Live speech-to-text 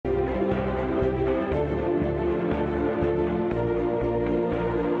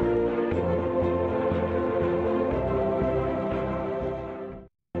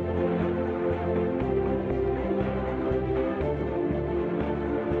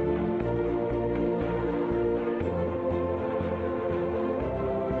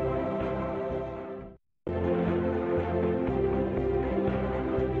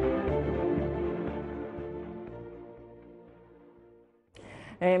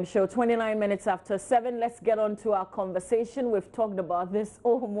Show 29 minutes after 7. Let's get on to our conversation. We've talked about this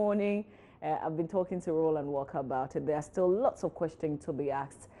all morning. I've been talking to Roland Walker about it. There are still lots of questions to be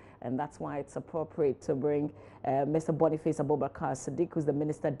asked, and that's why it's appropriate to bring Mr. Boniface Abubakar Sadiq, who's the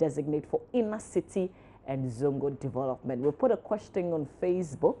Minister-designate for Inner City and Zongo Development. We'll put a question on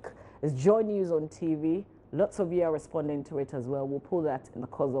Facebook. It's Joy News on TV. Lots of you are responding to it as well. We'll pull that in the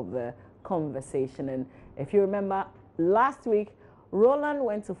course of the conversation. And if you remember, last week, Roland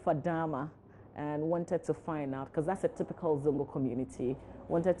went to Fadama and wanted to find out, because that's a typical Zongo community,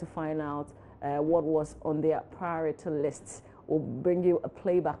 wanted to find out what was on their priority lists. We'll bring you a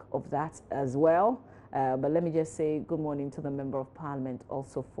playback of that as well. But let me just say good morning to the Member of Parliament,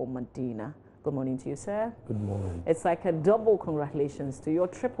 also for Medina. Good morning to you, sir. Good morning. It's like a double congratulations to your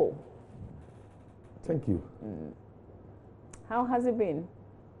triple. Thank you. How has it been?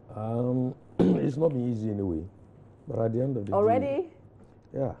 It's not been easy anyway. But at the end of the day,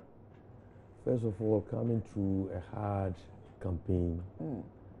 yeah. First of all, coming through a hard campaign,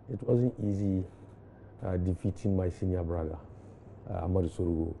 it wasn't easy defeating my senior brother, Amadu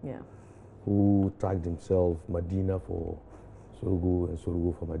Sorugo, who tagged himself Medina for Sorugo and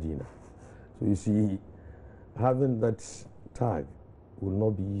Sorugo for Medina. So you see, having that tag will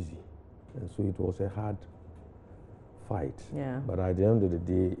not be easy. And so it was a hard fight. Yeah. But at the end of the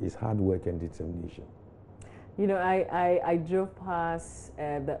day, it's hard work and determination. You know, I drove past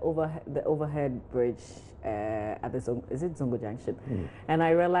the overhead bridge at the Zongo, is it Zongo Junction? And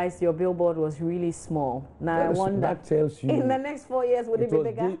I realized your billboard was really small. Now I wonder, that tells you, in the next 4 years, would it be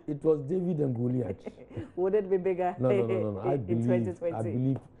bigger? It was David and Goliath. Would it be bigger? No. in 2020? I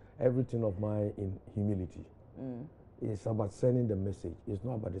believe everything of mine in humility. It's about sending the message. It's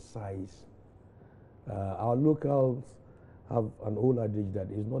not about the size. Our locals have an old adage that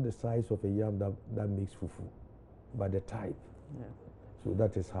it's not the size of a yam that makes fufu, but the type. Yeah. So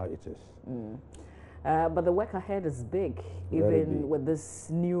that is how it is. But the work ahead is big, even with this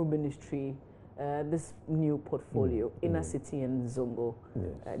new ministry, this new portfolio, Inner City and Zongo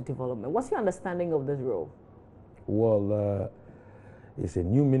Development. What's your understanding of this role? Well, it's a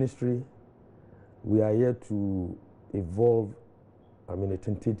new ministry. We are here to evolve, a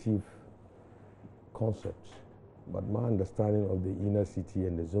tentative concept. But my understanding of the Inner City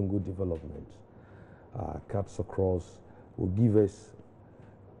and the Zongo Development cuts across, will give us,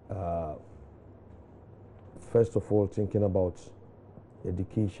 first of all, thinking about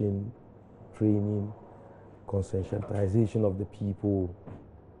education, training, conscientization of the people.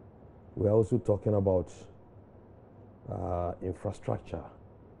 We're also talking about infrastructure.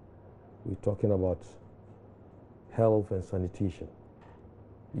 We're talking about health and sanitation.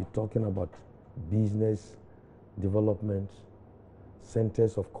 We're talking about business development,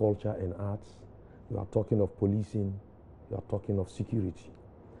 centers of culture and arts. You are talking of policing, you are talking of security.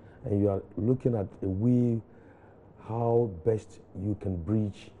 And you are looking at a way how best you can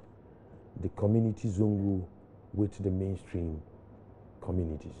bridge the community Zongo with the mainstream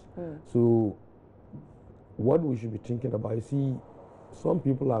communities. So what we should be thinking about, you see, some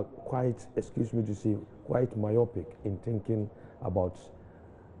people are quite, excuse me to say, quite myopic in thinking about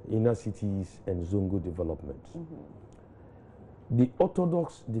inner cities and Zongo development. The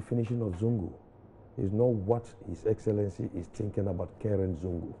orthodox definition of Zongo is not what His Excellency is thinking about current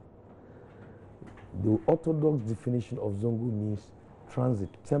Zongo. The orthodox definition of Zongo means transit,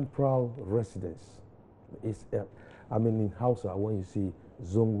 temporal residence. It's, in Hausa, when you say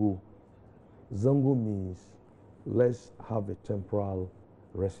Zongo, Zongo means let's have a temporal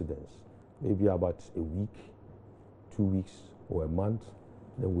residence, maybe about a week, 2 weeks, or a month.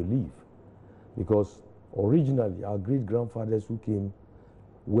 Then we leave. Because originally our great-grandfathers who came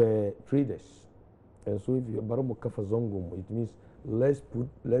were traders. And so if you're Baromo Kafa Zongo, it means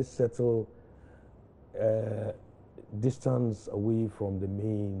let's settle distance away from the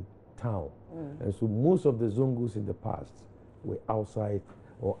main town. And so most of the Zongos in the past were outside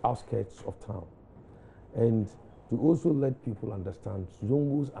or outskirts of town. And to also let people understand,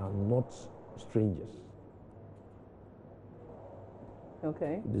 Zongos are not strangers.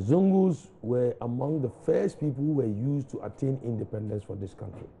 Okay. The Zongos were among the first people who were used to attain independence for this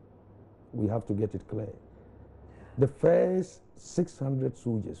country. We have to get it clear. The first 600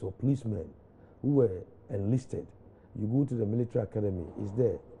 soldiers or policemen who were enlisted, you go to the military academy, it's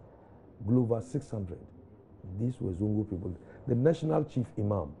there, Glover 600. These were Zongo people. The national chief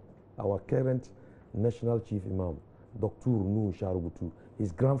imam, our current national chief imam, Dr. Nu Sharubutu,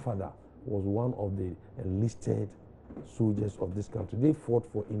 his grandfather was one of the enlisted soldiers of this country. They fought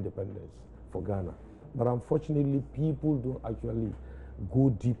for independence for Ghana. But unfortunately, people don't actually go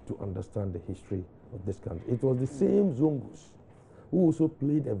deep to understand the history of this country. It was the same Zongos who also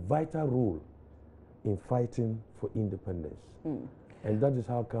played a vital role in fighting for independence. And that is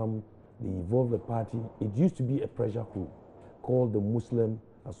how come they evolved the party. It used to be a pressure group called the Muslim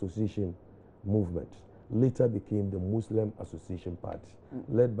Association Movement. Later became the Muslim Association Party,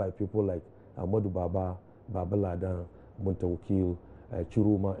 led by people like Ahmadu Baba, Baba Ladan, Muntawakil,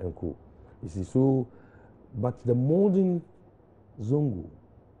 Chiruma and co. You see, so, but the modern Zongo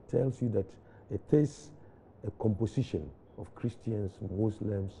tells you that it is a composition of Christians,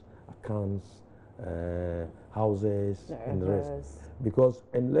 Muslims, Akans, houses, and the rest. Because,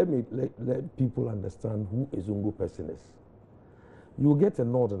 and let people understand who a Zongo person is. You get a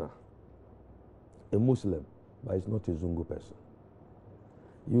northerner, a Muslim, but it's not a Zongo person.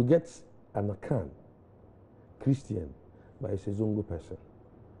 You get an Akan, Christian, but it's a Zongo person.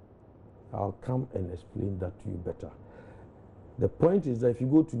 I'll come and explain that to you better. The point is that if you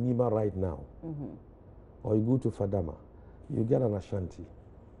go to Nima right now, or you go to Fadama, you get an Ashanti,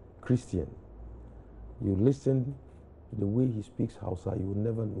 Christian. You listen to the way he speaks Hausa, you will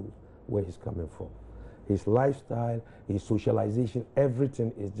never know where he's coming from. His lifestyle, his socialization,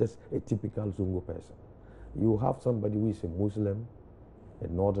 everything is just a typical Zongo person. You have somebody who is a Muslim, a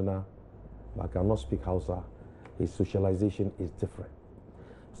northerner, but cannot speak Hausa. His socialization is different.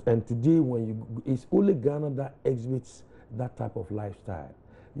 And today, when you, it's only Ghana that exhibits that type of lifestyle.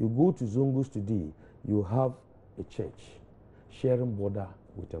 You go to Zongos today, you have a church sharing border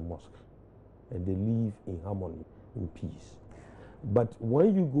with a mosque, and they live in harmony, in peace. But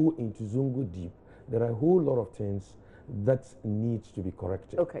when you go into Zongo deep, there are a whole lot of things that needs to be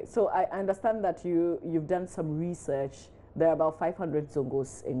corrected. Okay, so I understand that you've done some research. There are about 500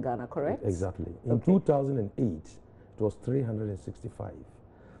 Zongos in Ghana, correct? Exactly. In 2008, it was 365.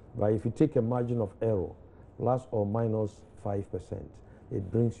 But if you take a margin of error, plus or minus 5%, it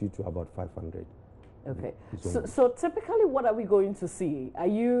brings you to about 500. Okay. So typically, what are we going to see? Are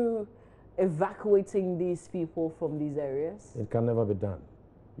you evacuating these people from these areas? It can never be done.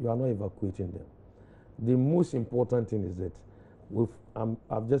 You are not evacuating them. The most important thing is that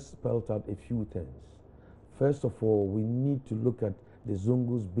I've just spelled out a few things. First of all, we need to look at the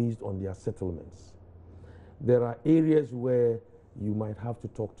Zongos based on their settlements. There are areas where you might have to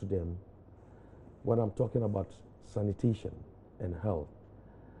talk to them when I'm talking about sanitation and health.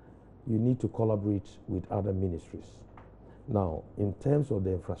 You need to collaborate with other ministries. Now, in terms of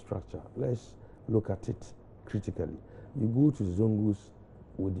the infrastructure, let's look at it critically. You go to Zongos,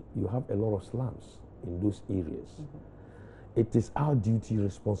 you have a lot of slums in those areas. It is our duty,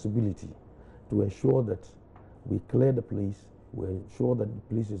 responsibility to ensure that we clear the place, we ensure that the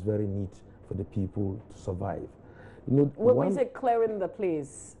place is very neat for the people to survive. You know, when we say clearing the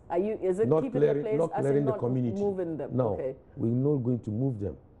place, is it not keeping clearing, the place not clearing the not community, moving them? No, okay. We're not going to move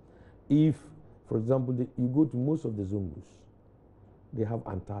them. If, for example, you go to most of the Zongos, they have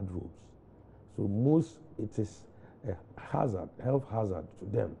untarred roads. So it is a hazard, health hazard to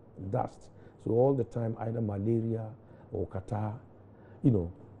them, dust. So all the time, either malaria or catarrh, you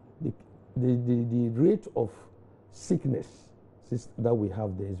know, the rate of sickness that we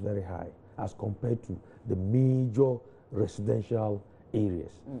have there is very high as compared to the major residential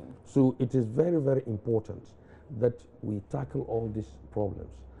areas. So it is very, very important that we tackle all these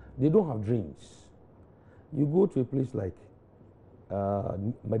problems. They don't have drains. You go to a place like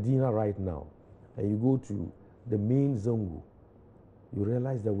Medina right now, and you go to the main Zongo, you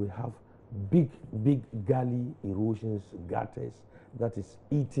realize that we have big gully erosions, gutters, that is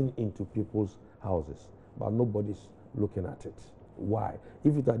eating into people's houses, but nobody's looking at it. Why?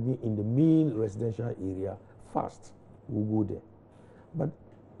 If it had been in the main residential area, fast, we'll go there. But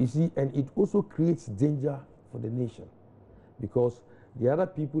you see, and it also creates danger for the nation, because the other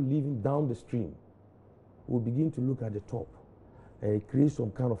people living down the stream will begin to look at the top, and it creates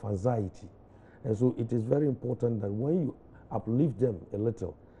some kind of anxiety. And so it is very important that when you uplift them a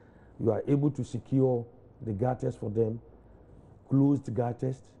little, you are able to secure the gutters for them, closed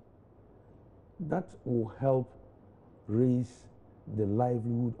gutters. That will help raise the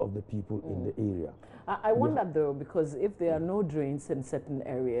livelihood of the people in the area. I wonder though, because if there are no drains in certain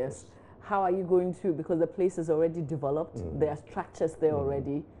areas, how are you going to, because the place is already developed, there are structures there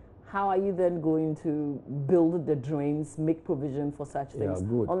already, how are you then going to build the drains, make provision for such things,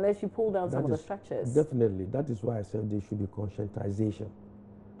 unless you pull down some of the structures? Definitely. That is why I said there should be conscientization,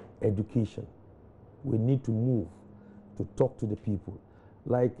 education. We need to move to talk to the people.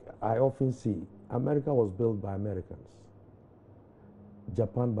 Like I often see, America was built by Americans,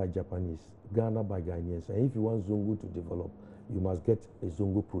 Japan by Japanese, Ghana by Ghanaians. And if you want Zongo to develop, you must get a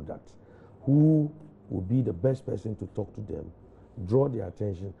Zongo product. Who will be the best person to talk to them, draw their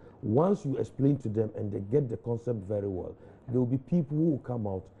attention? Once you explain to them and they get the concept very well, there will be people who will come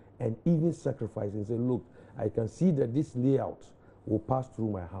out and even sacrifice and say, look, I can see that this layout will pass through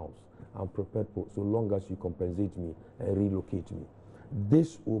my house. I'm prepared for so long as you compensate me and relocate me.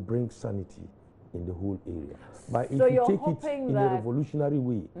 This will bring sanity in the whole area. But so if you take it in a that revolutionary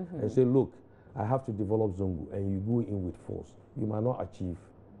way and say, look, I have to develop Zongo, and you go in with force, you might not achieve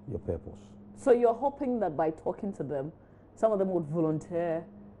your purpose. So you're hoping that by talking to them, some of them would volunteer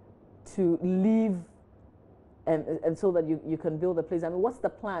to leave and so that you can build a place. I mean, what's the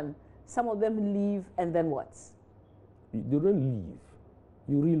plan? Some of them leave and then what? They don't leave.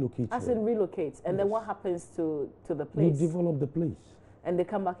 You relocate. As them. in relocate. And then what happens to the place? You develop the place. And they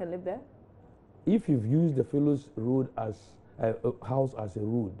come back and live there? If you've used the fellow's road as a house as a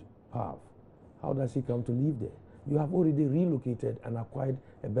road path, how does he come to live there? You have already relocated and acquired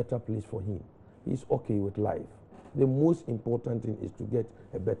a better place for him. He's okay with life. The most important thing is to get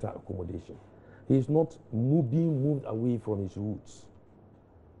a better accommodation. He's not being moved away from his roots.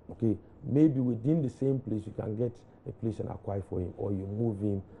 Okay, maybe within the same place you can get a place and acquire for him, or you move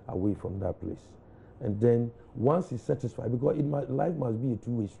him away from that place. And then once he's satisfied, because life must be a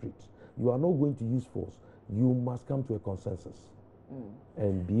two-way street. You are not going to use force. You must come to a consensus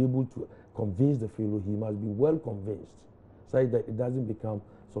and be able to convince the fellow. He must be well convinced so that it doesn't become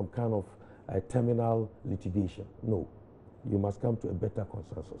some kind of terminal litigation. No, you must come to a better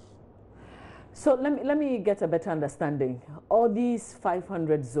consensus. So let me get a better understanding. All these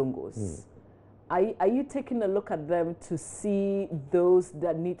 500 Zongos, are you taking a look at them to see those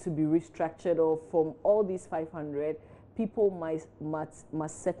that need to be restructured, or from all these 500, people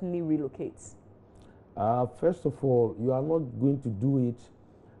must certainly relocate? First of all, you are not going to do it,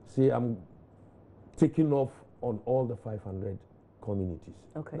 say I'm taking off on all the 500 communities.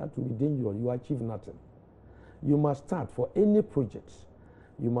 Okay. That will be dangerous. You achieve nothing. You must start for any project.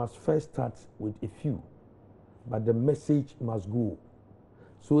 You must first start with a few, but the message must go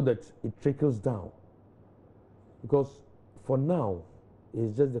so that it trickles down. Because for now,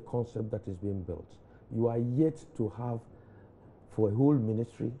 it's just the concept that is being built. You are yet to have, for a whole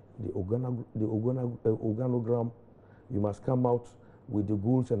ministry, the organogram. You must come out with the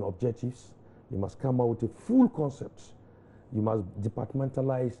goals and objectives. You must come out with a full concept. You must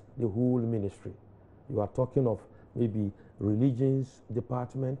departmentalize the whole ministry. You are talking of maybe religions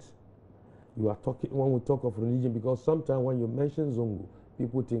department. You are talking, when we talk of religion, because sometimes when you mention Zongo,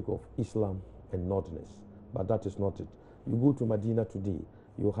 people think of Islam and Northerners, but that is not it. You go to Medina today,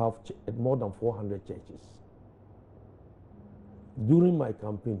 you have more than 400 churches. During my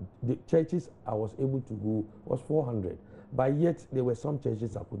campaign, the churches I was able to go was 400, but yet there were some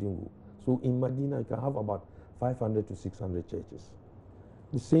churches I couldn't go. So in Medina, you can have about 500 to 600 churches.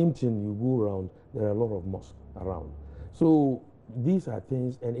 The same thing, you go around, there are a lot of mosques around. So these are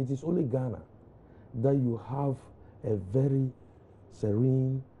things, and it is only Ghana that you have a very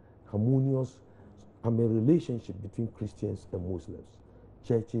serene, harmonious, relationship between Christians and Muslims.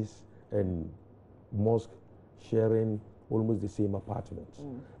 Churches and mosques sharing almost the same apartments.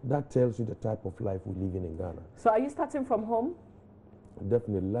 That tells you the type of life we live in Ghana. So are you starting from home?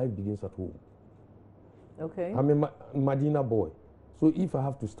 Definitely, life begins at home. Okay. I'm a Medina boy. So if I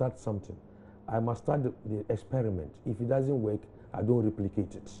have to start something, I must start the experiment. If it doesn't work, I don't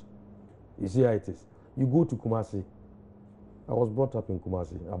replicate it. You see how it is. You go to Kumasi. I was brought up in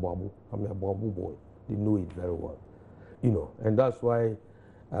Kumasi, Abu. I'm a Abu boy. They know it very well. You know, and that's why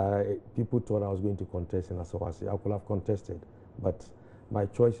people thought I was going to contest in Asawasi. I could have contested, but my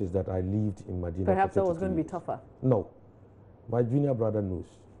choice is that I lived in Medina. Perhaps that was going to be tougher. No. My junior brother knows.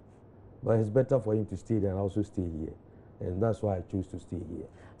 But it's better for him to stay there and also stay here. And that's why I choose to stay here.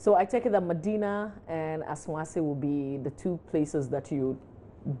 So I take it that Medina and Asawasi will be the two places that you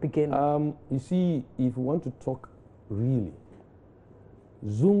begin? You see, if we want to talk really,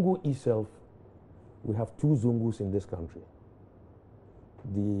 Zongo itself, we have two Zongos in this country.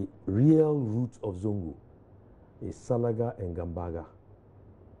 The real roots of Zongo is Salaga and Gambaga.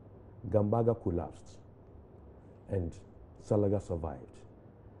 Gambaga collapsed and Salaga survived.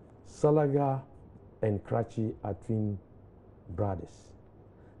 Salaga and Krachi are twin brothers.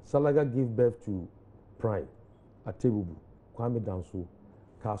 Salaga gave birth to Prime, Atebubu, Kwame Danso,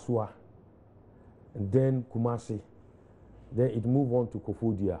 Kasua, and then Kumasi. Then it moved on to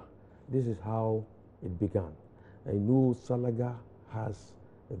Kofodia. This is how it began. I know Salaga has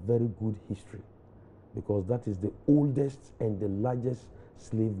a very good history because that is the oldest and the largest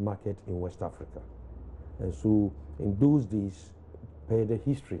slave market in West Africa. And so in those days, the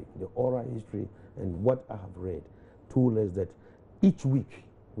history, the oral history, and what I have read told us that each week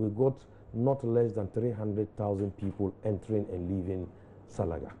we got not less than 300,000 people entering and leaving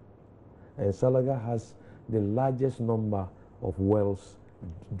Salaga. And Salaga has the largest number of wells,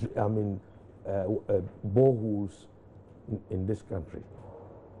 boreholes in this country.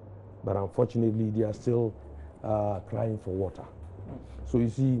 But unfortunately, they are still crying for water. So you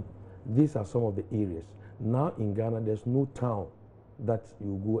see, these are some of the areas. Now in Ghana, there's no town that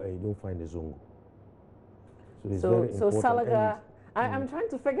you go and you don't find a Zongo. So it's very important. So Salaga, I'm trying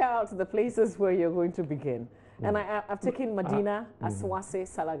to figure out the places where you're going to begin. And I've taken Medina, Aswase,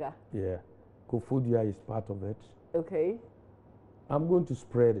 Salaga. Yeah. Kofodia is part of it. Okay. I'm going to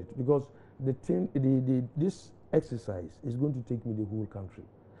spread it because this exercise is going to take me the whole country.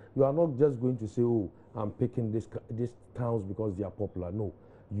 You are not just going to say, oh, I'm picking these towns because they are popular. No,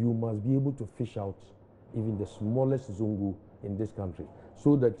 you must be able to fish out even the smallest Zongo in this country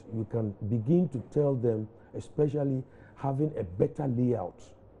so that you can begin to tell them, especially having a better layout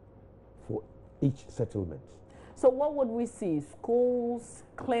for each settlement. So what would we see? Schools,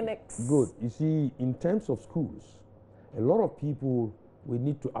 clinics? Good. You see, in terms of schools, a lot of people, we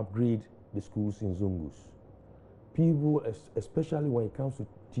need to upgrade the schools in Zongos. People, especially when it comes to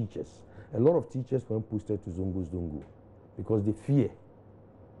teachers, a lot of teachers were posted to Zongos don't go because they fear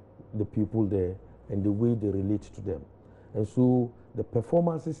the people there and the way they relate to them. And so the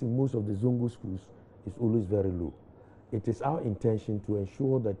performances in most of the Zongo schools is always very low. It is our intention to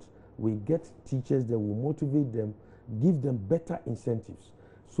ensure that we get teachers that will motivate them, give them better incentives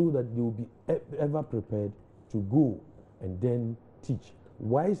so that they will be ever prepared to go and then teach.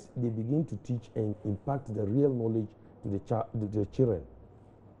 Once they begin to teach and impact the real knowledge to the children,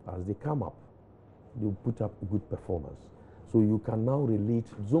 as they come up, they will put up good performance. So you can now relate.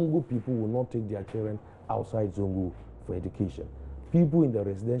 Zongo people will not take their children outside Zongo for education. People in the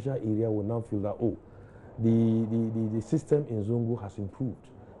residential area will now feel that, oh, the system in Zongo has improved.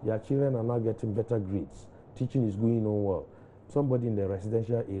 Their children are now getting better grades. Teaching is going on well. Somebody in the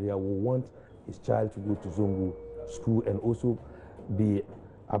residential area will want his child to go to Zongo school and also be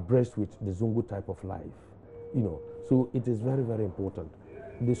abreast with the Zongo type of life. You know, so it is very, very important.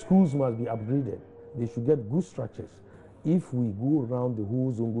 The schools must be upgraded. They should get good structures. If we go around the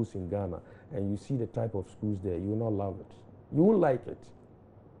whole Zongos in Ghana and you see the type of schools there, you will not love it. You won't like it.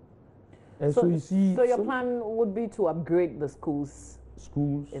 And so you see. So your plan would be to upgrade the schools.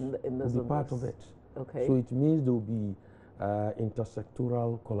 Schools in the will be part of it. Okay. So it means there will be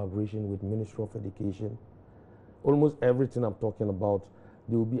intersectoral collaboration with Ministry of Education. Almost everything I'm talking about,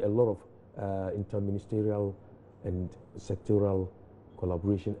 there will be a lot of interministerial and sectoral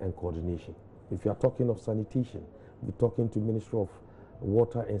collaboration and coordination. If you are talking of sanitation, we're talking to Ministry of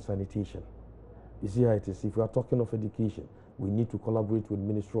Water and Sanitation. You see how it is. If you are talking of education, we need to collaborate with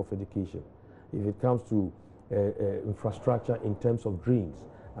Ministry of Education. If it comes to infrastructure in terms of drains,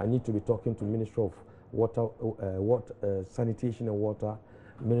 I need to be talking to Ministry of Sanitation and Water,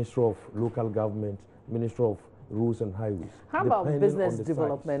 Ministry of Local Government, Ministry of Roads and Highways. How about business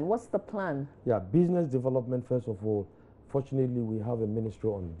development? What's the plan? Yeah, business development, first of all, fortunately, we have a Ministry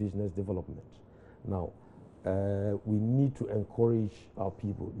on Business Development. Now, we need to encourage our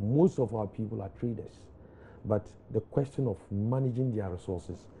people. Most of our people are traders, but the question of managing their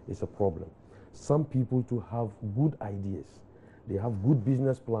resources is a problem. Some people too have good ideas. They have good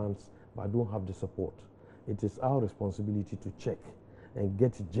business plans, but don't have the support. It is our responsibility to check and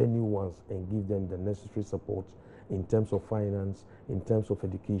get genuine ones and give them the necessary support in terms of finance, in terms of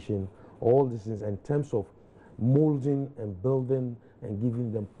education, all these things, in terms of molding and building and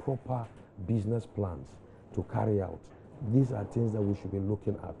giving them proper business plans to carry out. These are things that we should be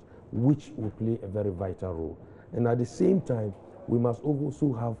looking at, which will play a very vital role. And at the same time, we must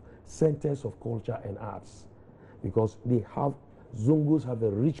also have centers of culture and arts, because Zongos have a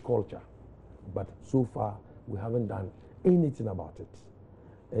rich culture, but so far we haven't done anything about it.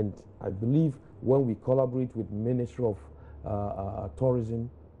 And I believe when we collaborate with Ministry of Tourism,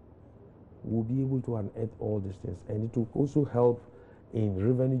 we'll be able to unearth all these things, and it will also help in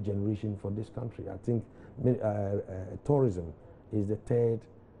revenue generation for this country. I think tourism is the third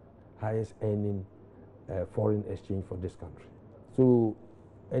highest earning foreign exchange for this country. So,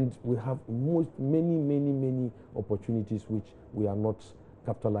 and we have many opportunities which we are not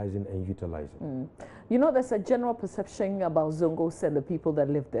capitalizing and utilizing. You know, there's a general perception about Zongos and the people that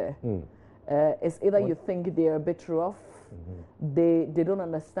live there. It's either you think they're a bit rough, they don't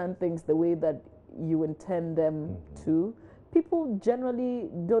understand things the way that you intend them to. People generally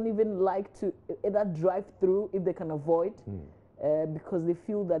don't even like to either drive through if they can avoid, because they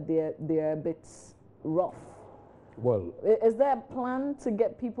feel that they're a bit rough. Well, is there a plan to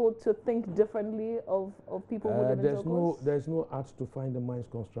get people to think differently of people who live in Zongos? There's no art to find the mind's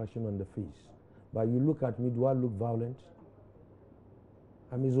construction on the face. But you look at me, do I look violent?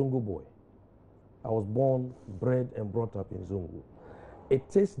 I'm a Zongo boy. I was born, bred, and brought up in Zongo.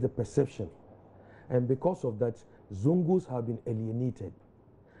 It is the perception. And because of that, Zongos have been alienated.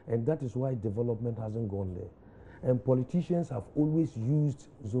 And that is why development hasn't gone there. And politicians have always used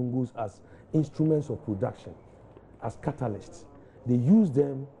Zongos as instruments of production, as catalysts. They use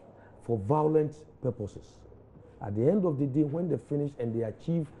them for violent purposes. At the end of the day, when they finish and they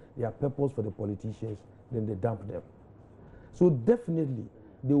achieve their purpose for the politicians, then they dump them. So definitely,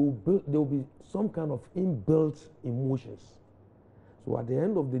 there will be some kind of inbuilt emotions. So at the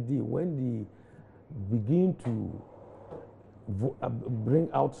end of the day, when they begin to bring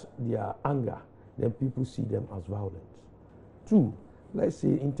out their anger, then people see them as violent. Two, let's say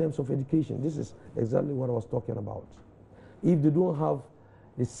in terms of education, this is exactly what I was talking about. If they don't have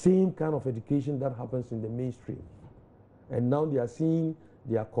the same kind of education that happens in the mainstream, and now they are seeing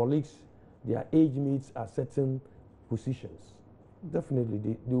their colleagues, their age mates at certain positions, definitely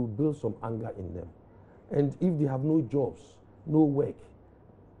they will build some anger in them. And if they have no jobs, no work,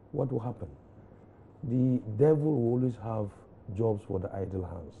 what will happen? The devil will always have jobs for the idle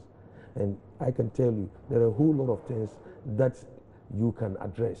hands. And I can tell you, there are a whole lot of things that you can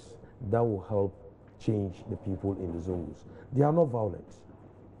address that will help change the people in the Zongos. They are not violent.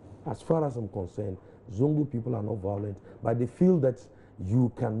 As far as I'm concerned, Zongo people are not violent, but they feel that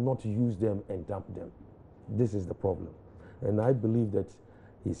you cannot use them and dump them. This is the problem. And I believe that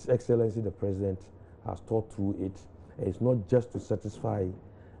His Excellency the President has thought through it. It's not just to satisfy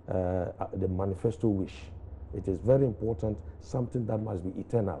the manifesto wish. It is very important, something that must be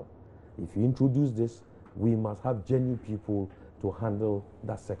eternal. If you introduce this, we must have genuine people to handle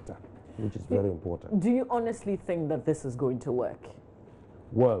that sector, which is very important. Do you honestly think that this is going to work?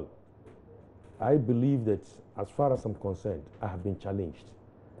 Well, I believe that as far as I'm concerned, I have been challenged.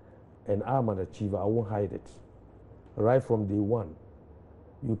 And I'm an achiever, I won't hide it. Right from day one,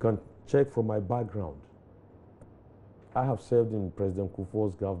 you can check from my background. I have served in President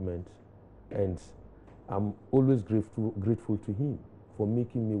Kufuor's government, and I'm always grateful to him for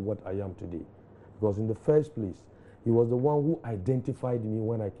making me what I am today. Because in the first place, he was the one who identified me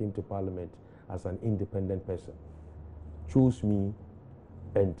when I came to Parliament as an independent person, chose me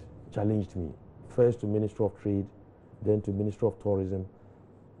and challenged me, first to Minister of Trade, then to Minister of Tourism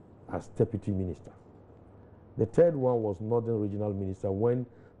as Deputy Minister. The third one was Northern Regional Minister. When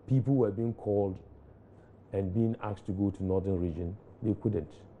people were being called and being asked to go to Northern Region, they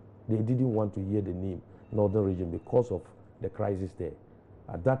couldn't. They didn't want to hear the name Northern Region because of the crisis there.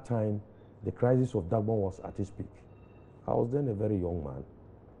 At that time, the crisis of Dagbon was at its peak. I was then a very young man.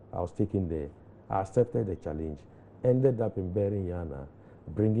 I was taken there. I accepted the challenge, ended up in Berin Yana,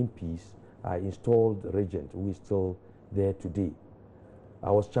 bringing peace. I installed the regent, who is still there today.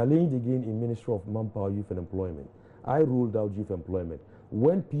 I was challenged again in Ministry of Manpower, Youth and Employment. I ruled out youth employment.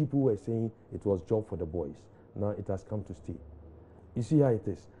 When people were saying it was job for the boys, now it has come to stay. You see how it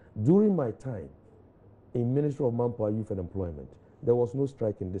is. During my time in Ministry of Manpower, Youth and Employment, there was no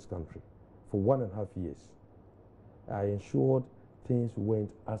strike in this country for 1.5 years. I ensured things went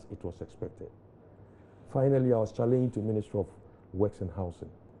as it was expected. Finally, I was challenged to Ministry of Works and Housing.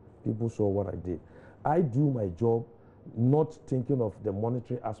 People saw what I did. I do my job not thinking of the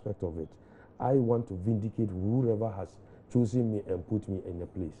monetary aspect of it. I want to vindicate whoever has chosen me and put me in a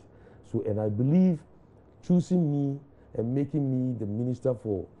place. So, and I believe choosing me and making me the minister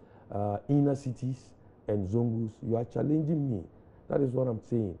for inner cities and Zongos, you are challenging me. That is what I'm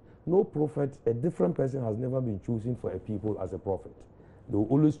saying. No prophet, a different person has never been chosen for a people as a prophet. They will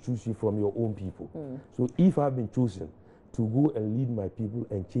always choose you from your own people. So if I've been chosen to go and lead my people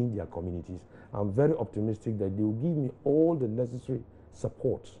and change their communities, I'm very optimistic that they will give me all the necessary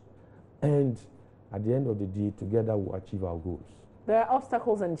support. And at the end of the day, together we'll achieve our goals. There are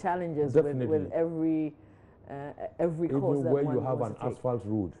obstacles and challenges with every course. Even where you have an asphalt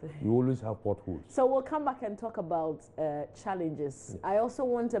road, you always have potholes. So we'll come back and talk about challenges. Yes. I also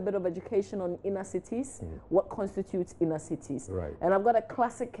want a bit of education on inner cities, what constitutes inner cities. Right. And I've got a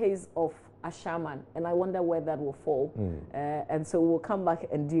classic case of a shaman, and I wonder where that will fall. And so we'll come back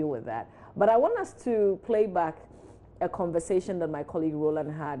and deal with that. But I want us to play back a conversation that my colleague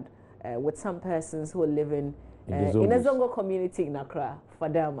Roland had with some persons who are living in a Zongo community in Accra,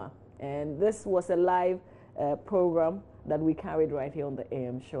 Fadama. And this was a live program that we carried right here on the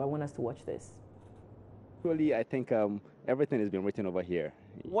AM show. I want us to watch this. Actually, I think everything has been written over here.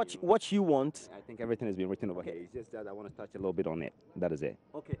 What you want? I think everything has been written over here. It's just that I want to touch a little bit on it. That is it.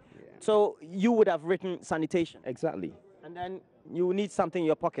 Okay. Yeah. So you would have written sanitation. Exactly. And then you need something in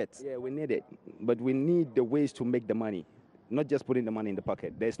your pocket. Yeah, we need it. But we need the ways to make the money, not just putting the money in the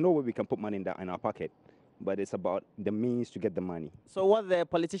pocket. There's no way we can put money in our pocket. but it's about the means to get the money. So what the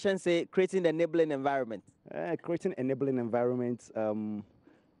politicians say, creating the enabling environment. Creating enabling environments.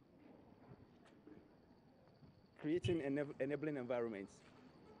 Creating enabling environments.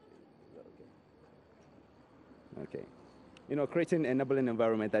 Okay. You know, creating enabling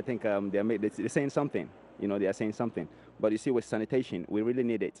environment, I think they're saying something. You know, they are saying something. But you see, with sanitation, we really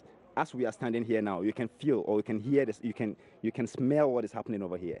need it. As we are standing here now, you can feel or you can hear this. You can smell what is happening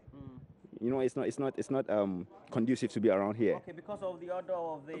over here. You know, it's not conducive to be around here. Okay, because of the odor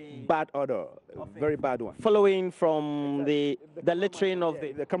of the Bad odor, very bad one. Following from the littering of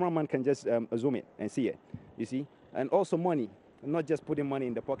the cameraman can just zoom it and see it. You see, and also money. Not just putting money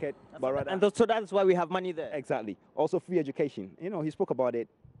in the pocket, but rather... so that's why we have money there. Exactly. Also free education. You know, he spoke about it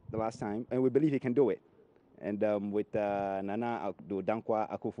the last time, and we believe he can do it. And with Nana Dankwa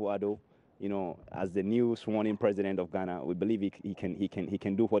Akufo-Addo, you know, as the new sworn-in president of Ghana, we believe he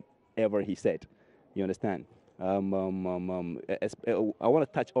can do whatever he said. You understand? I want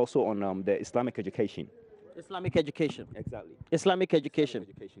to touch also on the Islamic education. Islamic education. Exactly. Islamic education.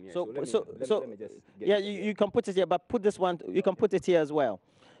 Yeah. So let me just get yeah, you can put it here, but put this one. You can put it here as well.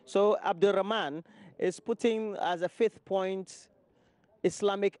 So Abdul Rahman is putting as a 5th point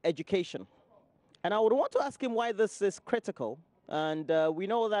Islamic education, and I would want to ask him why this is critical. And we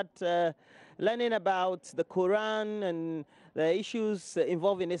know that learning about the Quran and the issues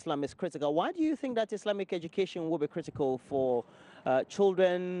involved in Islam is critical. Why do you think that Islamic education will be critical for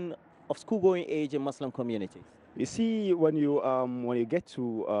children of school-going age in Muslim communities? You see, when you get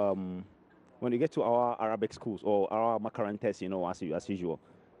to our Arabic schools or our makarantes, you know, as usual,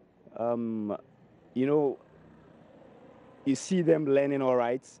 you know, you see them learning all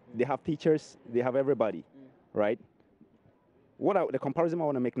right. They have teachers, they have everybody, right? The comparison I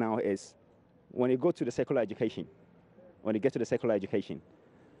want to make now is when you go to the secular education,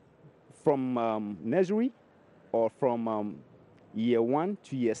 from nursery or from year 1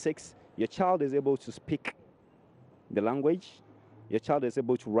 to year 6, your child is able to speak the language. Your child is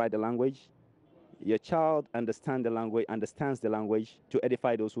able to write the language. Your child understands the language to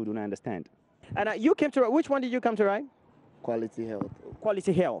edify those who do not understand. And you came to, which one did you come to write? Quality health.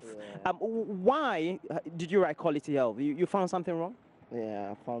 Quality health. Yeah. Why did you write quality health? You found something wrong?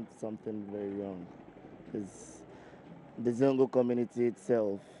 Yeah, I found something very wrong. Because the Zongo community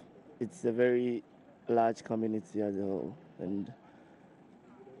itself, it's a very large community as a whole. And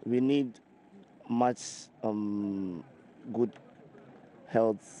we need much good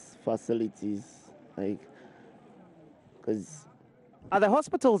health facilities, like, because... Are the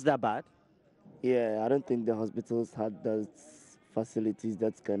hospitals that bad? Yeah, I don't think the hospitals had those facilities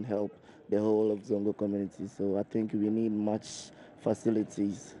that can help the whole of Zongo community. So I think we need much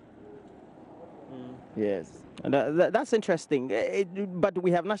facilities. Yes. And that's interesting. But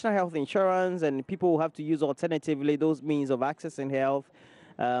we have national health insurance, and people have to use alternatively those means of accessing health.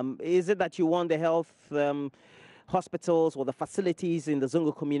 Is it that you want the health hospitals or the facilities in the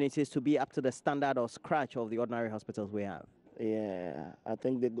Zongo communities to be up to the standard or scratch of the ordinary hospitals we have? Yeah, I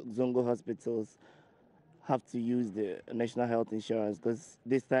think the Zongo hospitals have to use the national health insurance, because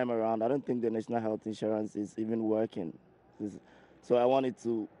this time around, I don't think the national health insurance is even working. So I want it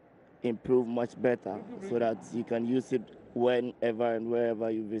to improve much better so that you can use it whenever and wherever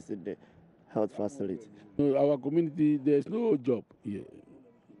you visit the health facility. Our community, there's no job here.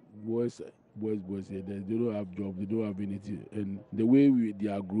 Boys here, they don't have job, they don't have anything. And the way they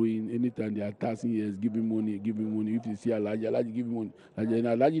are growing, anytime they are taxing us, giving money. If you see Alaji give money, and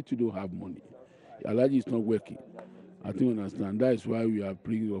Alaji too don't have money. Alaji is not working. I think you understand. That is why we are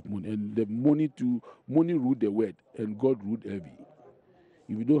praying of money. And the money rule the word, and God ruled heavy.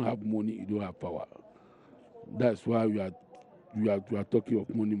 If you don't have money, you don't have power. That's why we are talking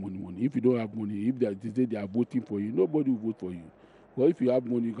of money. If you don't have money, if they are voting for you, nobody will vote for you. But if you have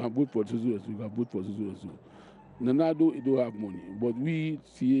money, you can vote for Suzu, you can vote for Suzu. Nanado, you don't have money. But we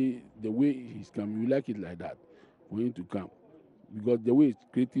see the way he's coming, we like it like that, for him to come. Because the way he's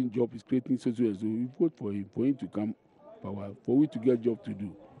creating job, he's creating Suzu, we vote for him to come power, for we to get job to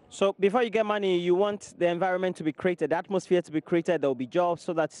do. So before you get money, you want the environment to be created, the atmosphere to be created, there will be jobs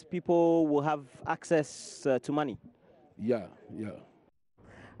so that people will have access to money. Yeah.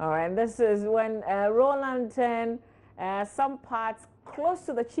 All right, this is when Roland turned some parts close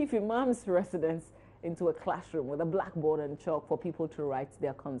to the chief imam's residence into a classroom with a blackboard and chalk for people to write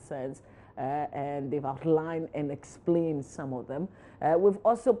their concerns, and they've outlined and explained some of them. We've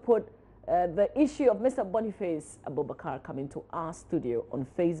also put the issue of Mr. Boniface Abubakar coming to our studio on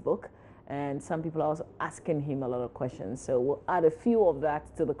Facebook, and some people are also asking him a lot of questions. So we'll add a few of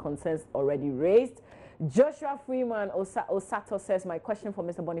that to the concerns already raised. Joshua Freeman Osato says, my question for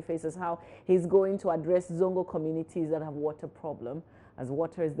Mr. Boniface is how he's going to address Zongo communities that have water problem, as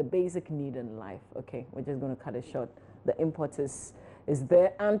water is the basic need in life. Okay, we're just going to cut it short. The import is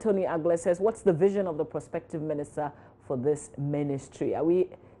there. Anthony Agles says, what's the vision of the prospective minister for this ministry? Are we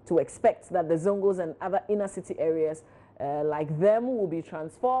to expect that the Zongos and other inner city areas like them will be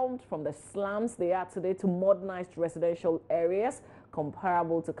transformed from the slums they are today to modernized residential areas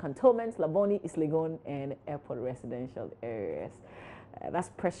comparable to cantonments, Laboni, East Legon, and airport residential areas? That's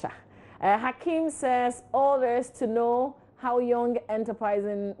pressure. Hakim says, all there is to know how young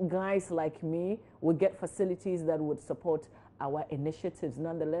enterprising guys like me would get facilities that would support our initiatives.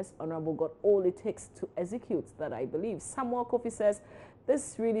 Nonetheless, Honorable got all it takes to execute that, I believe. Samuel Kofi says,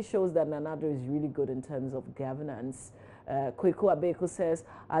 this really shows that Nanado is really good in terms of governance. Kweku Abeko says,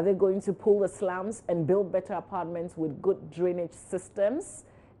 are they going to pull the slums and build better apartments with good drainage systems?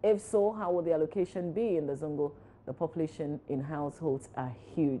 If so, how will the allocation be in the Zongo? The population in households are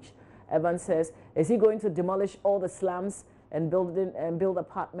huge. Evan says, is he going to demolish all the slums and build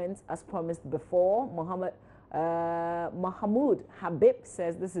apartments as promised before? Mahamoud Habib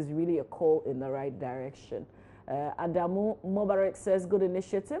says, this is really a call in the right direction. Adamu Mubarak says, good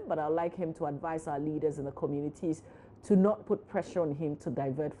initiative, but I'd like him to advise our leaders in the communities to not put pressure on him to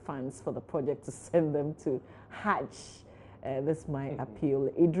divert funds for the project to send them to Hajj. This is my appeal.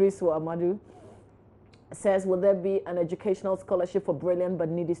 Idris Amadu says, will there be an educational scholarship for brilliant but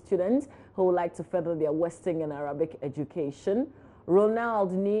needy students who would like to further their Western and Arabic education?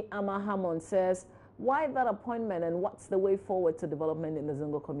 Ronald Ni Amahamon says, why that appointment and what's the way forward to development in the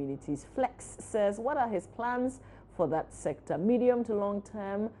Zongo communities? Flex says, what are his plans for that sector? Medium to long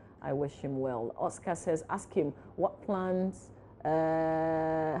term, I wish him well. Oscar says, ask him what plans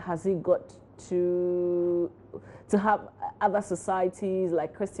has he got to have other societies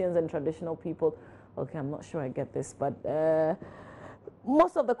like Christians and traditional people. Okay, I'm not sure I get this, but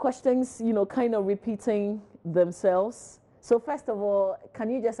most of the questions, you know, kind of repeating themselves. So first of all, can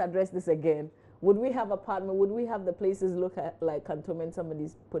you just address this again? Would we have apartment? Would we have the places look at like cantonment?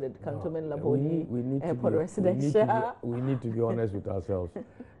 Somebody's put it, cantonment, Laboni, airport residential. We need to be honest with ourselves.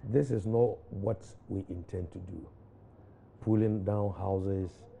 This is not what we intend to do. Pulling down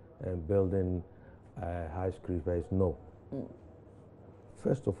houses and building high skyscrapers, no.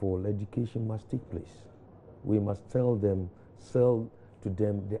 First of all, education must take place. We must sell to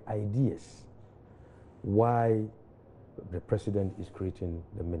them the ideas why the president is creating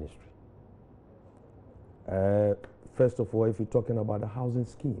the ministry. First of all, if you're talking about a housing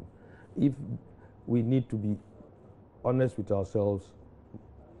scheme, if we need to be honest with ourselves,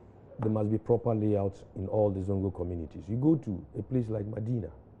 there must be proper layouts in all the Zongo communities. You go to a place like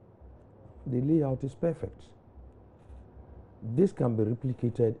Medina, the layout is perfect. This can be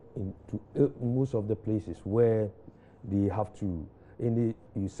replicated into most of the places where they have to, you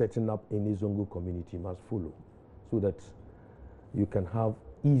setting up any Zongo community must follow, so that you can have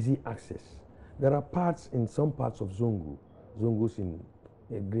easy access. There are parts in some parts of Zongos in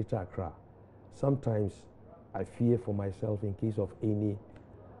Greater Accra. Sometimes I fear for myself in case of any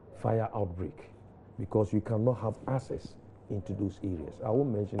fire outbreak, because you cannot have access into those areas. I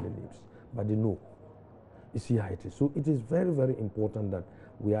won't mention the names, but they know. You see how it is. So it is very, very important that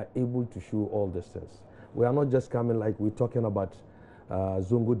we are able to show all these things. We are not just coming like we're talking about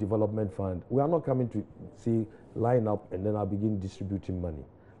Zongo Development Fund. We are not coming to say line up and then I'll begin distributing money.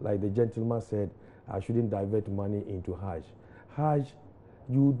 Like the gentleman said, I shouldn't divert money into Hajj. Hajj,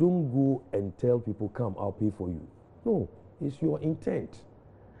 you don't go and tell people, come, I'll pay for you. No, it's your intent.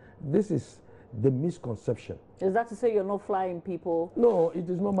 This is the misconception. Is that to say you're not flying people? No, it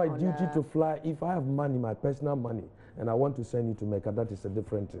is not my duty to fly. If I have money, my personal money, and I want to send you to Mecca, that is a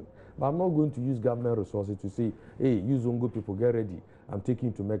different thing. But I'm not going to use government resources to say, hey, you Zongo people, get ready. I'm taking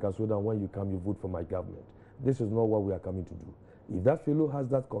you to Mecca so that when you come, you vote for my government. This is not what we are coming to do. If that fellow has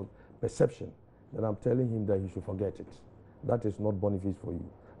that perception, then I'm telling him that he should forget it. That is not Boniface for you.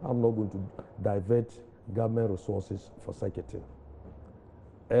 I'm not going to divert government resources for such a thing.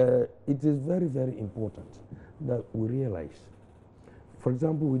 It is very, very important that we realize, for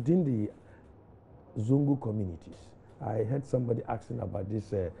example, within the Zongo communities, I heard somebody asking about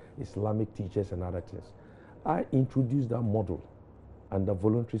this Islamic teachers and other things. I introduced that model under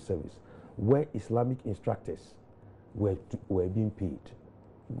voluntary service where Islamic instructors were being paid.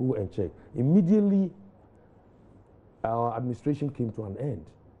 Go and check. Immediately, our administration came to an end.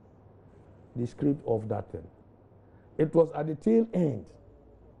 They scraped off that thing. It was at the tail end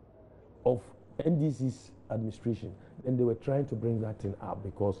of NDC's administration, and they were trying to bring that thing up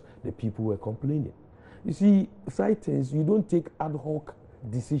because the people were complaining. You see, certain things, you don't take ad hoc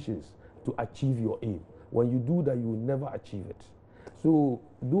decisions to achieve your aim. When you do that, you will never achieve it. So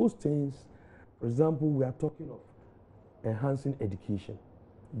those things, for example, we are talking of enhancing education.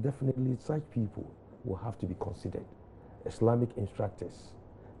 Definitely such people will have to be considered. Islamic instructors,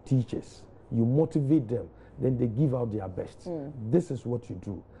 teachers, you motivate them, then they give out their best. This is what you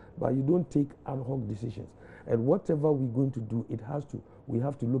do. But you don't take ad hoc decisions. And whatever we're going to do, we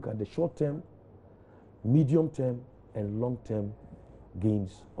have to look at the short term, medium term, and long term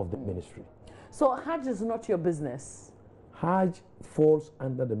gains of the ministry. So Hajj is not your business? Hajj falls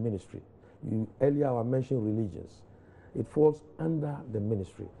under the ministry. Earlier I mentioned religions. It falls under the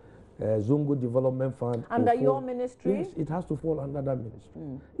ministry. Zongo Development Fund. Under your ministry? Yes, it has to fall under that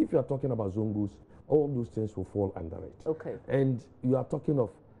ministry. If you are talking about Zongos, all those things will fall under it. Okay. And you are talking of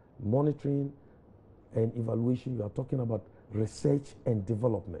monitoring and evaluation, you are talking about research and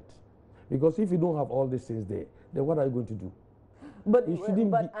development. Because if you don't have all these things there, then what are you going to do? But, it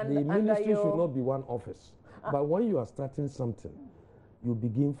shouldn't be, the ministry should not be one office. But when you are starting something, you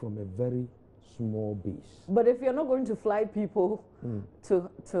begin from a very small base. But if you're not going to fly people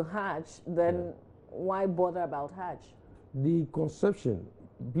to Hajj, then why bother about Hajj? The conception,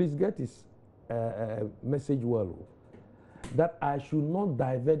 please get this message well, that I should not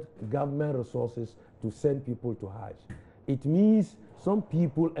divert government resources to send people to Hajj. It means some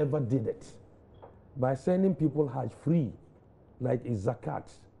people ever did it by sending people Hajj free, like a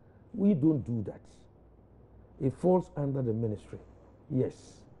zakat. We don't do that. It falls under the ministry.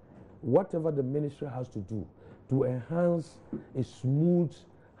 Yes. Whatever the ministry has to do to enhance a smooth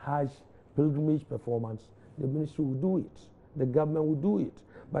Hajj pilgrimage performance, the ministry will do it. The government will do it.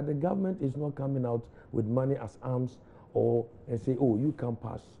 But the government is not coming out with money as arms and say, oh, you can't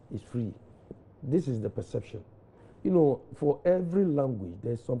pass, it's free. This is the perception. You know, for every language,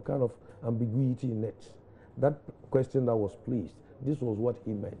 there's some kind of ambiguity in it. That question that was placed, this was what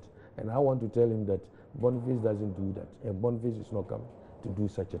he meant. And I want to tell him that Boniface doesn't do that, and Boniface is not coming to do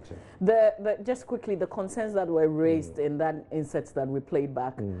such a thing. Just quickly, the concerns that were raised in that insert that we played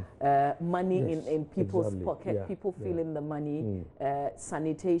back, money in people's pocket, people feeling the money,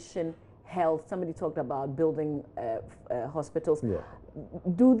 sanitation, health. Somebody talked about building hospitals.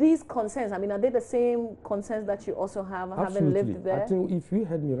 Do these concerns, I mean, are they the same concerns that you also have, having lived there? I think if you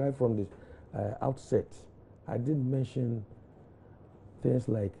heard me right from the outset, I did mention things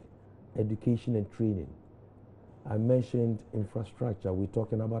like education and training. I mentioned infrastructure. We're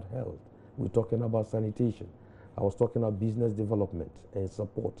talking about health. We're talking about sanitation. I was talking about business development and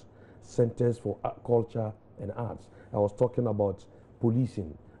support, centers for culture and arts. I was talking about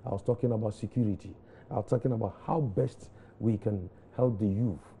policing. I was talking about security. I was talking about how best we can help the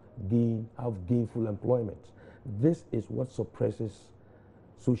youth have gainful employment. This is what suppresses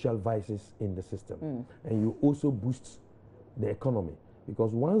social vices in the system. And you also boost the economy,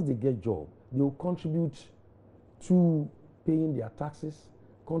 because once they get job, they will contribute to paying their taxes,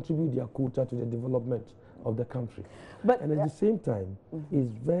 contribute their quota to the development of the country. And at the same time,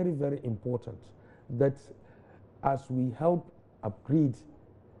 it's very, very important that as we help upgrade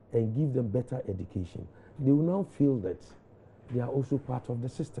and give them better education, they will now feel that they are also part of the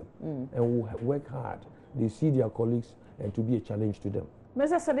system and will work hard. They see their colleagues and to be a challenge to them.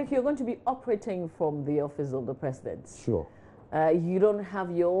 Mr. Sadiq, you're going to be operating from the office of the president. Sure. You don't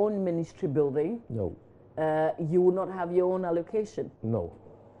have your own ministry building. No. You will not have your own allocation. No.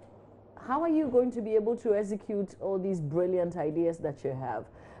 How are you going to be able to execute all these brilliant ideas that you have?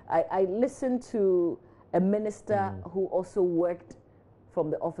 I listened to a minister who also worked from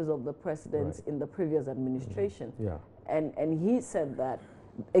the office of the president in the previous administration. And he said that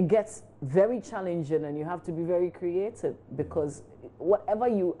it gets very challenging and you have to be very creative, because whatever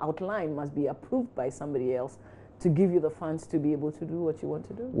you outline must be approved by somebody else to give you the funds to be able to do what you want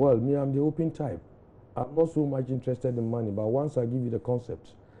to do. Well, me, I'm the open type. I'm not so much interested in money, but once I give you the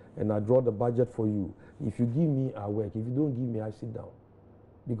concept and I draw the budget for you, if you give me, I work. If you don't give me, I sit down.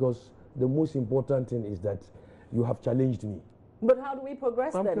 Because the most important thing is that you have challenged me. But how do we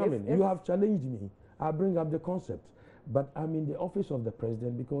progress then? I'm coming. You have challenged me. I bring up the concept. But I'm in the office of the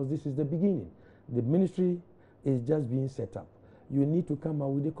president because this is the beginning. The ministry is just being set up. You need to come out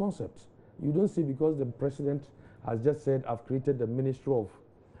with the concept. You don't say because the president has just said, I've created the Ministry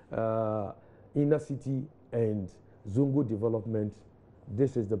of Inner City and Zongo Development,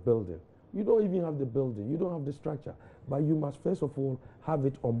 this is the building. You don't even have the building. You don't have the structure. But you must first of all have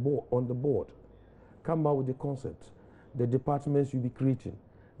it on the board. Come out with the concept. The departments you'll be creating.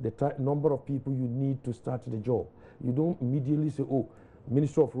 The number of people you need to start the job. You don't immediately say, oh,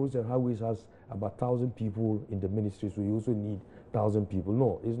 Ministry of Roads and Highways has about 1,000 people in the ministry, so you also need 1,000 people.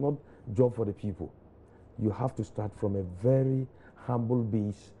 No, it's not job for the people. You have to start from a very humble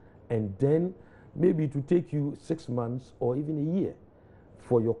base And then maybe it will take you 6 months or even a year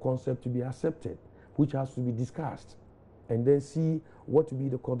for your concept to be accepted, which has to be discussed. And then see what will be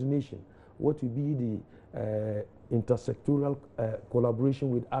the coordination, what will be the intersectoral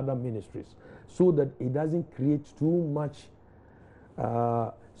collaboration with other ministries, so that it doesn't create too much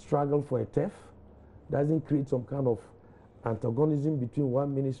struggle for a turf, doesn't create some kind of antagonism between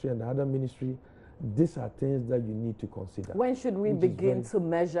one ministry and the other ministry. These are things that you need to consider. When should we begin to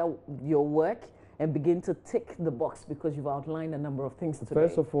measure your work and begin to tick the box, because you've outlined a number of things today?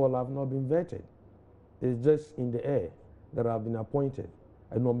 First of all, I've not been vetted. It's just in the air that I've been appointed,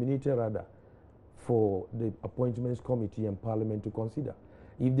 nominated rather, for the Appointments Committee and Parliament to consider.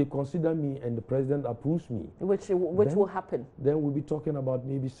 If they consider me and the President approves me, which will happen, then we'll be talking about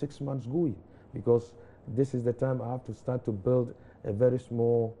maybe 6 months going, because this is the time I have to start to build a very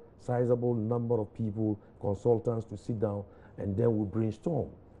small, sizable number of people, consultants, to sit down, and then we'll brainstorm,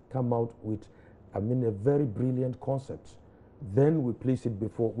 come out with, a very brilliant concept. Then we place it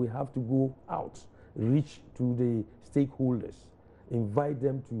before. We have to go out, reach to the stakeholders, invite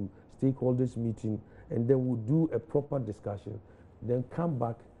them to stakeholders meeting, and then we'll do a proper discussion, then come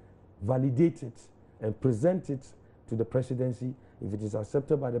back, validate it, and present it to the presidency. If it is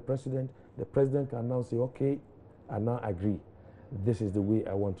accepted by the president can now say, okay, I now agree. This is the way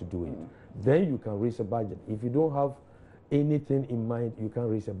I want to do it. Then you can raise a budget. If you don't have anything in mind, you can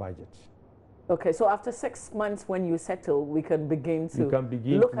raise a budget. Okay, so after 6 months, when you settle, we can begin to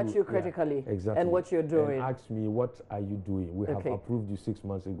look at you critically, exactly, and what you're doing. And ask me, what are you doing? We have approved you 6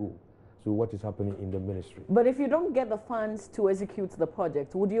 months ago. So what is happening in the ministry? But if you don't get the funds to execute the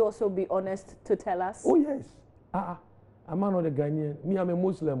project, would you also be honest to tell us? Oh, yes. I'm not a Ghanaian. Me, I'm a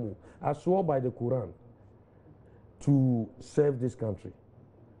Muslim. I swore by the Quran to serve this country.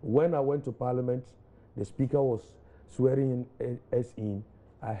 When I went to Parliament, the Speaker was swearing us in.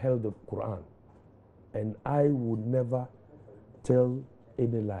 I held the Quran. And I would never tell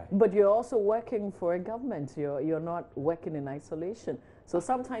any lie. But you're also working for a government. You're not working in isolation. So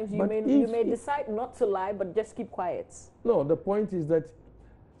sometimes you may decide not to lie, but just keep quiet. No, the point is that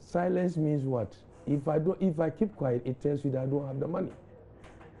silence means what? If I keep quiet, it tells you that I don't have the money.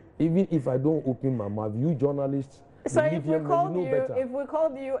 Even if I don't open my mouth, you journalists. So if we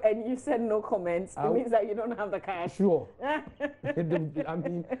called you and you said no comments, it means that you don't have the cash. Sure. I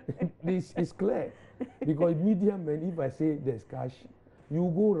mean, this is clear. Because media men, if I say there's cash,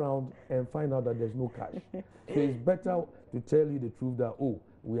 you go around and find out that there's no cash. So it's better to tell you the truth that, oh,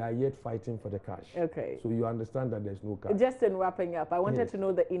 we are yet fighting for the cash. Okay. So you understand that there's no cash. Just in wrapping up, I wanted to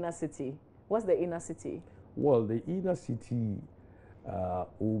know the inner city. What's the inner city? Well, the inner city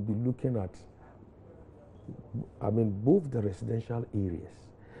will be looking at, both the residential areas.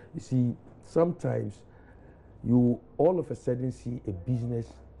 You see, sometimes you all of a sudden see a business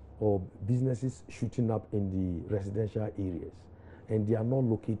or businesses shooting up in the residential areas, and they are not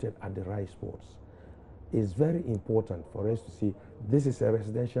located at the right spots. It's very important for us to see this is a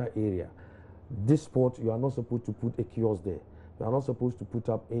residential area. This spot, you are not supposed to put a kiosk there. You are not supposed to put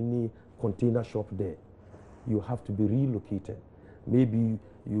up any container shop there. You have to be relocated. Maybe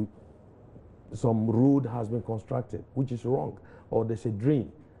some road has been constructed, which is wrong, or there's a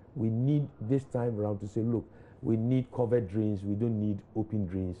drain. We need this time around to say, look, we need covered drains. We don't need open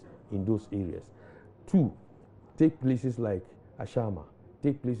drains in those areas. 2, take places like Ashama,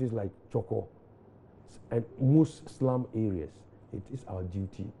 take places like Choko, and most slum areas. It is our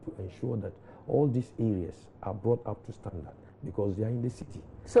duty to ensure that all these areas are brought up to standard because they are in the city.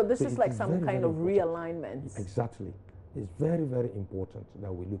 So this is like some kind of realignment. Exactly. It's very, very important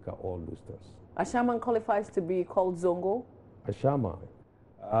that we look at all those things. Ashama qualifies to be called Zongo? Ashama,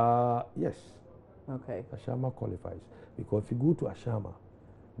 yes. Okay. Ashama qualifies because if you go to Ashama,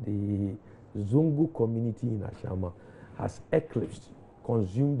 the Zongo community in Ashama has eclipsed,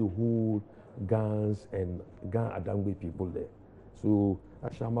 consumed the whole Gans and Gan Adangwe people there. So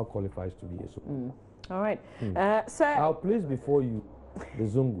Ashama qualifies to be a Zongo. All right. Sir, I'll place before you the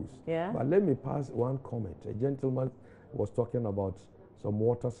Zongos. Yeah. But let me pass one comment. A gentleman was talking about some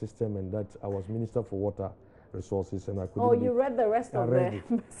water system and that I was Minister for Water Resources and I couldn't. Oh, you read the rest of the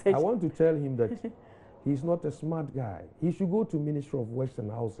message. I want to tell him that he's not a smart guy. He should go to Ministry of Works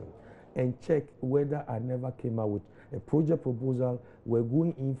and Housing and check whether I never came out with a project proposal. We're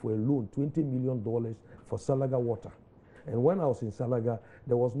going in for a loan, $20 million for Salaga water. And when I was in Salaga,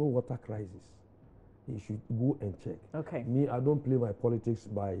 there was no water crisis. He should go and check. Okay. Me, I don't play my politics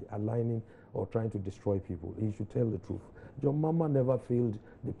by aligning or trying to destroy people. He should tell the truth. Your mama never failed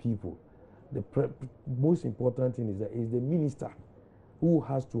the people. The most important thing is that it's the minister who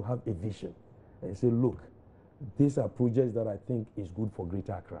has to have a vision and say, look, these are projects that I think is good for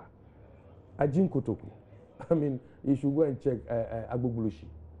Greater Accra. Ajin Kotoku. I mean, you should go and check Agbogulushi,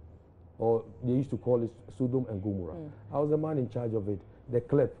 or they used to call it Sodom and Gomorrah. I was the man in charge of it, the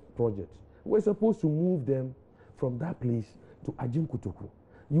CLEP project. We're supposed to move them from that place to Ajin Kotoku.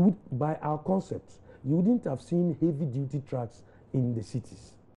 You would, by our concepts, you wouldn't have seen heavy-duty trucks in the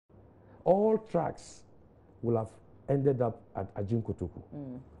cities. All trucks will have ended up at Ajin Kotoku.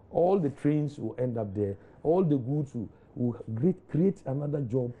 All the trains will end up there. All the goods will create another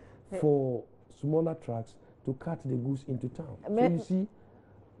job for smaller trucks to cut the goods into town. So you see,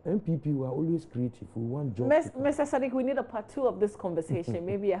 MPP were always creative. We want jobs. Mr. Sadiq, we need a part 2 of this conversation,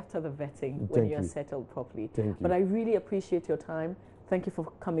 maybe after the vetting when you're settled properly. Thank you. But I really appreciate your time. Thank you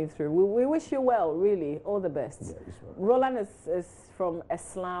for coming through. We wish you well, really. All the best. Yeah, Roland is from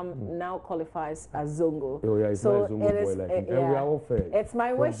Islam, now qualifies as Zongo. Oh, yeah, it's so my Zongo boy like him. And we are all fair. It's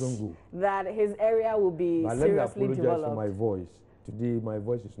my wish that his area will be seriously developed. Let me apologize for my voice. Today, my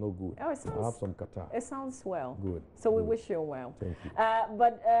voice is no good. Oh, it sounds, I have some catarrh. It sounds well. Good. So we wish you well. Thank you.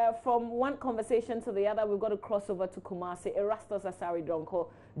 But from one conversation to the other, we've got to cross over to Kumasi. Erastus Asari Donko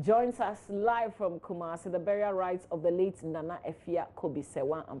joins us live from Kumasi. The burial rites of the late Nana Efia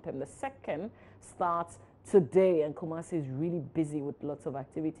Kobisewa Ampem II starts today, and Kumasi is really busy with lots of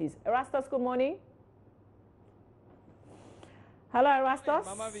activities. Erastus, good morning. Hello, Erastus.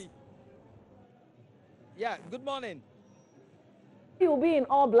 Hey, Mama V. Yeah, good morning. You'll be in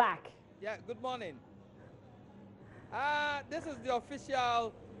all black. Yeah, good morning. This is the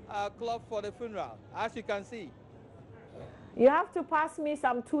official cloth for the funeral, as you can see. You have to pass me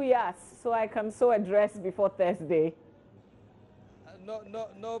some 2 yards so I can sew a dress before Thursday.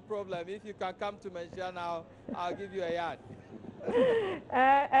 No problem. If you can come to Malaysia now, I'll give you a yard.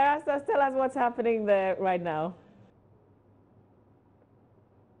 Erastus, tell us what's happening there right now.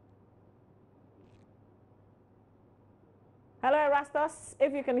 Hello, Erastus.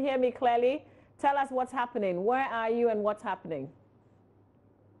 If you can hear me clearly, tell us what's happening. Where are you and what's happening?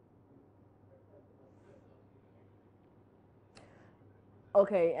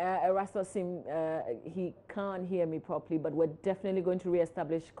 Okay, Erastus, he can't hear me properly, but we're definitely going to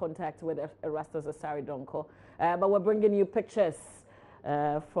reestablish contact with Erastus Asari Donko. But we're bringing you pictures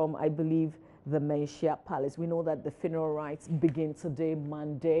from, I believe, the Menchia Palace. We know that the funeral rites begin today,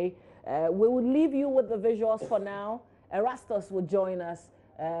 Monday. We will leave you with the visuals for now. Erastus will join us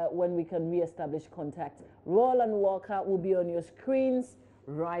when we can re-establish contact. Roland Walker will be on your screens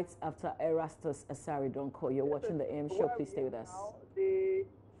right after Erastus Asari Donko. You're watching the AM show. Please stay with us. The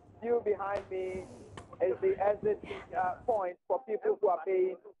view behind me is the exit point for people who are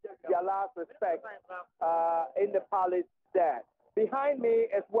paying their last respect in the palace there. Behind me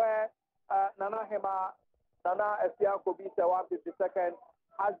is where Nana Efia Kobisewa II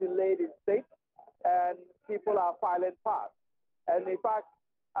has been laid in state, and people are filing past. And in fact,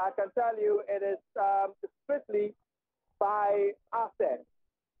 I can tell you it is strictly by access.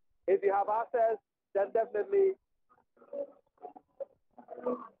 If you have access, then definitely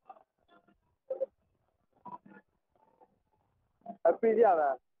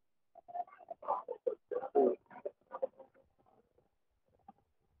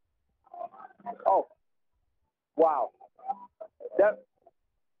oh, wow.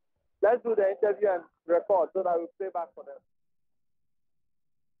 Let's do the interview and record so that we play back for them.